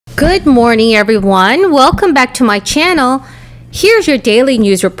Good morning, everyone. Welcome back to my channel. Here's your daily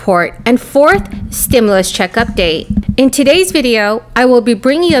news report and fourth stimulus check update. In today's video, I will be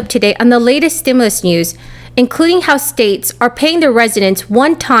bringing you up to date on the latest stimulus news, including how states are paying their residents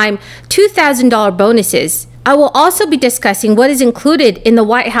one-time $2,000 bonuses. I will also be discussing what is included in the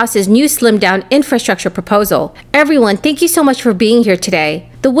White House's new slimmed-down infrastructure proposal. Everyone, thank you so much for being here today.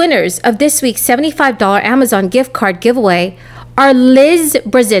 The winners of this week's $75 Amazon gift card giveaway are Liz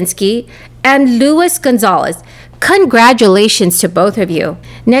Brzezinski and Luis Gonzalez. Congratulations to both of you.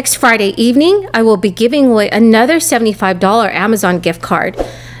 Next Friday evening, I will be giving away another $75 Amazon gift card.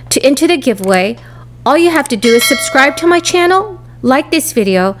 To enter the giveaway, all you have to do is subscribe to my channel, like this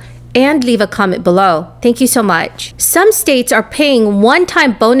video, and leave a comment below. Thank you so much. Some states are paying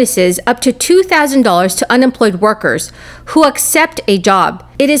one-time bonuses up to $2,000 to unemployed workers who accept a job.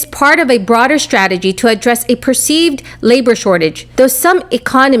 It is part of a broader strategy to address a perceived labor shortage. Though some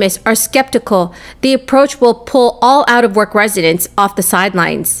economists are skeptical, the approach will pull all out-of-work residents off the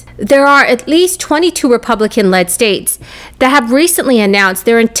sidelines. There are at least 22 Republican-led states that have recently announced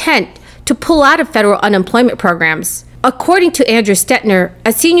their intent to pull out of federal unemployment programs. According to Andrew Stetner,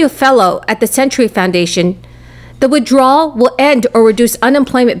 a senior fellow at the Century Foundation, the withdrawal will end or reduce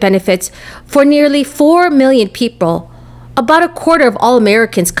unemployment benefits for nearly 4 million people, about a quarter of all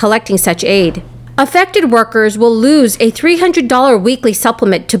Americans collecting such aid. Affected workers will lose a $300 weekly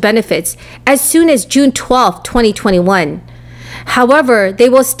supplement to benefits as soon as June 12, 2021. However, they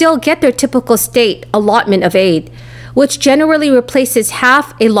will still get their typical state allotment of aid, which generally replaces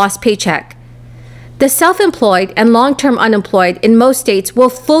half a lost paycheck. The self-employed and long-term unemployed in most states will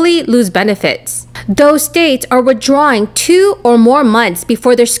fully lose benefits. Those states are withdrawing 2 or more months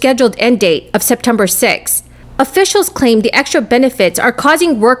before their scheduled end date of September 6. Officials claim the extra benefits are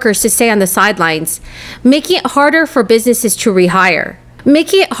causing workers to stay on the sidelines, making it harder for businesses to rehire.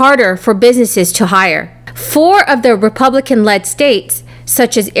 4 of the Republican-led states,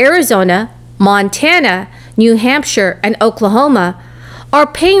 such as Arizona, Montana, New Hampshire, and Oklahoma, are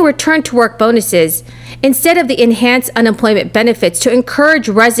paying return-to-work bonuses instead of the enhanced unemployment benefits to encourage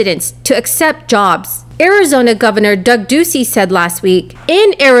residents to accept jobs. Arizona Governor Doug Ducey said last week,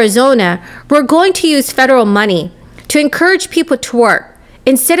 "In Arizona, we're going to use federal money to encourage people to work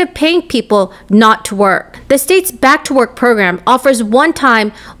instead of paying people not to work." The state's Back to Work program offers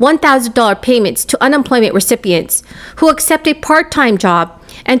one-time $1,000 payments to unemployment recipients who accept a part-time job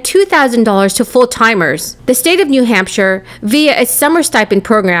and $2,000 to full-timers. The state of New Hampshire, via its summer stipend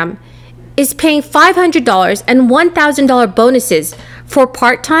program, is paying $500 and $1,000 bonuses for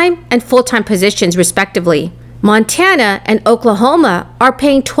part-time and full-time positions, respectively. Montana and Oklahoma are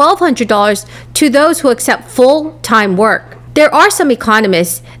paying $1,200 to those who accept full-time work. There are some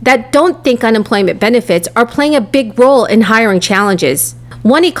economists that don't think unemployment benefits are playing a big role in hiring challenges.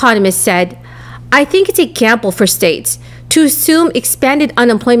 One economist said, "I think it's a gamble for states to assume expanded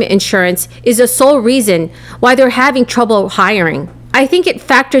unemployment insurance is the sole reason why they're having trouble hiring. I think it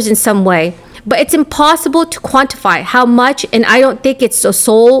factors in some way, but it's impossible to quantify how much, and I don't think it's the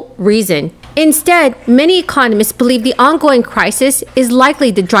sole reason." Instead, many economists believe the ongoing crisis is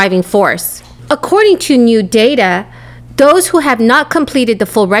likely the driving force. According to new data, those who have not completed the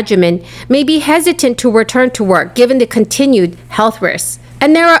full regimen may be hesitant to return to work given the continued health risks.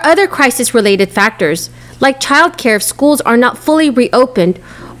 And there are other crisis-related factors, like childcare if schools are not fully reopened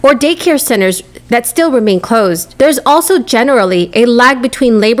or daycare centers that still remain closed. There's also generally a lag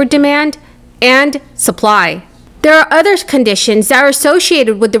between labor demand and supply. There are other conditions that are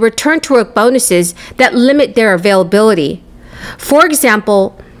associated with the return-to-work bonuses that limit their availability. For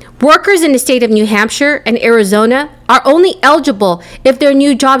example, workers in the state of New Hampshire and Arizona are only eligible if their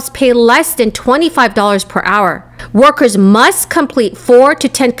new jobs pay less than $25 per hour. Workers must complete 4 to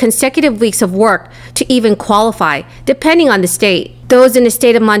 10 consecutive weeks of work to even qualify, depending on the state. Those in the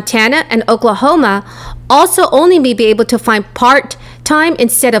state of Montana and Oklahoma also only may be able to find part-time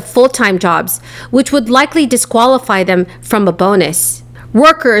instead of full-time jobs, which would likely disqualify them from a bonus.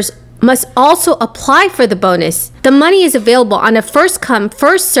 Workers must also apply for the bonus. The money is available on a first-come,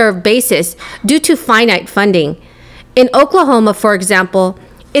 first-served basis due to finite funding. In Oklahoma, for example,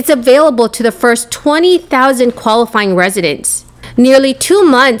 it's available to the first 20,000 qualifying residents. Nearly 2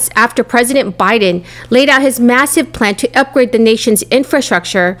 months after President Biden laid out his massive plan to upgrade the nation's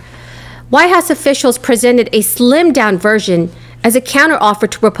infrastructure, White House officials presented a slimmed-down version as a counteroffer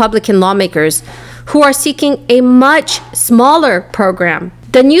to Republican lawmakers who are seeking a much smaller program.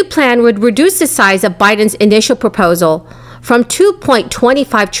 The new plan would reduce the size of Biden's initial proposal from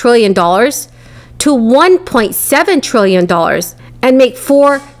 $2.25 trillion to $1.7 trillion and make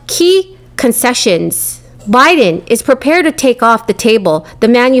 4 key concessions. Biden is prepared to take off the table the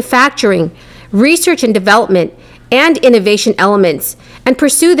manufacturing, research and development, and innovation elements and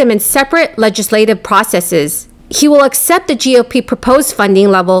pursue them in separate legislative processes. He will accept the GOP proposed funding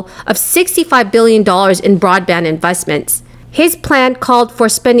level of $65 billion in broadband investments. His plan called for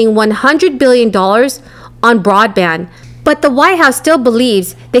spending $100 billion on broadband, but the White House still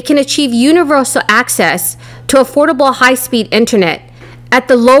believes they can achieve universal access to affordable high-speed internet at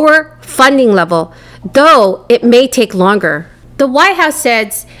the lower funding level, though it may take longer. The White House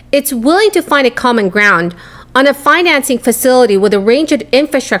says it's willing to find a common ground on a financing facility with a range of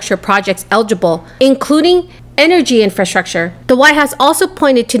infrastructure projects eligible, including energy infrastructure. The White House also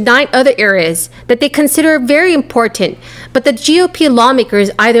pointed to 9 other areas that they consider very important, but the GOP lawmakers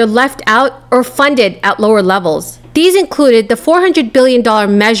either left out or funded at lower levels. These included the $400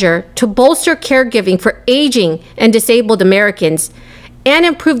 billion measure to bolster caregiving for aging and disabled Americans and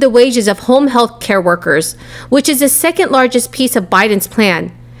improve the wages of home health care workers, which is the second largest piece of Biden's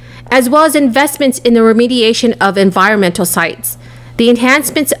plan, as well as investments in the remediation of environmental sites, the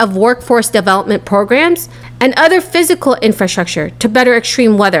enhancements of workforce development programs, and other physical infrastructure to better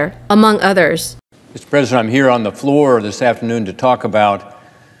extreme weather, among others. Mr. President, I'm here on the floor this afternoon to talk about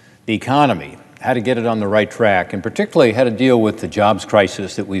the economy, how to get it on the right track, and particularly how to deal with the jobs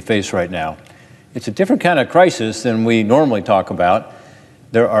crisis that we face right now. It's a different kind of crisis than we normally talk about.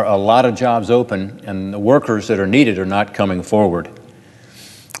 There are a lot of jobs open, and the workers that are needed are not coming forward.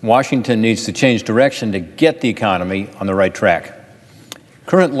 Washington needs to change direction to get the economy on the right track.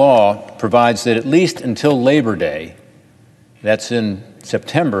 Current law provides that at least until Labor Day, that's in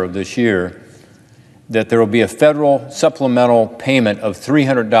September of this year, that there will be a federal supplemental payment of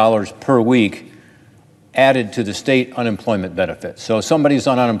 $300 per week added to the state unemployment benefit. So if somebody's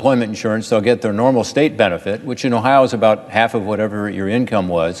on unemployment insurance, they'll get their normal state benefit, which in Ohio is about half of whatever your income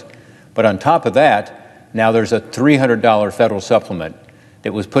was. But on top of that, now there's a $300 federal supplement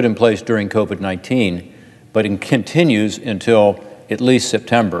that was put in place during COVID-19, but it continues until at least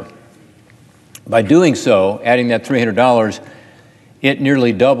September. By doing so, adding that $300, it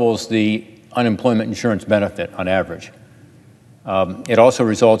nearly doubles the unemployment insurance benefit on average. It also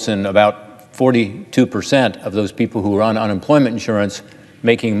results in about 42% of those people who are on unemployment insurance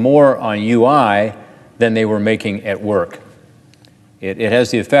making more on UI than they were making at work. It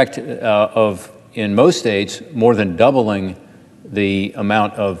has the effect of, in most states, more than doubling the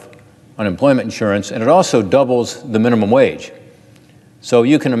amount of unemployment insurance, and it also doubles the minimum wage. So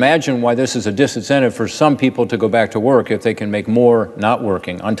you can imagine why this is a disincentive for some people to go back to work if they can make more not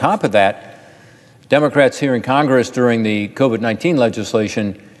working. On top of that, Democrats here in Congress during the COVID-19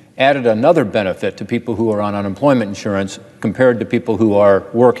 legislation added another benefit to people who are on unemployment insurance compared to people who are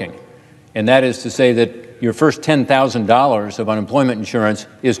working. And that is to say that your first $10,000 of unemployment insurance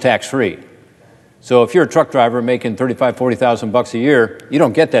is tax-free. So if you're a truck driver making $35,000, $40,000 a year, you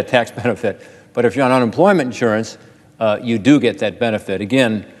don't get that tax benefit. But if you're on unemployment insurance, you do get that benefit.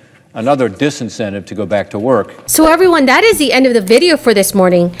 Again, another disincentive to go back to work. So everyone, that is the end of the video for this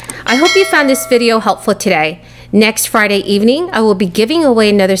morning. I hope you found this video helpful today. Next Friday evening, I will be giving away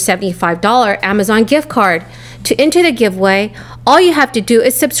another $75 Amazon gift card. To enter the giveaway, all you have to do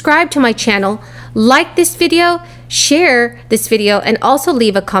is subscribe to my channel, like this video, share this video, and also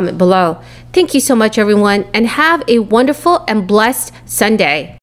leave a comment below. Thank you so much, everyone, and have a wonderful and blessed Sunday.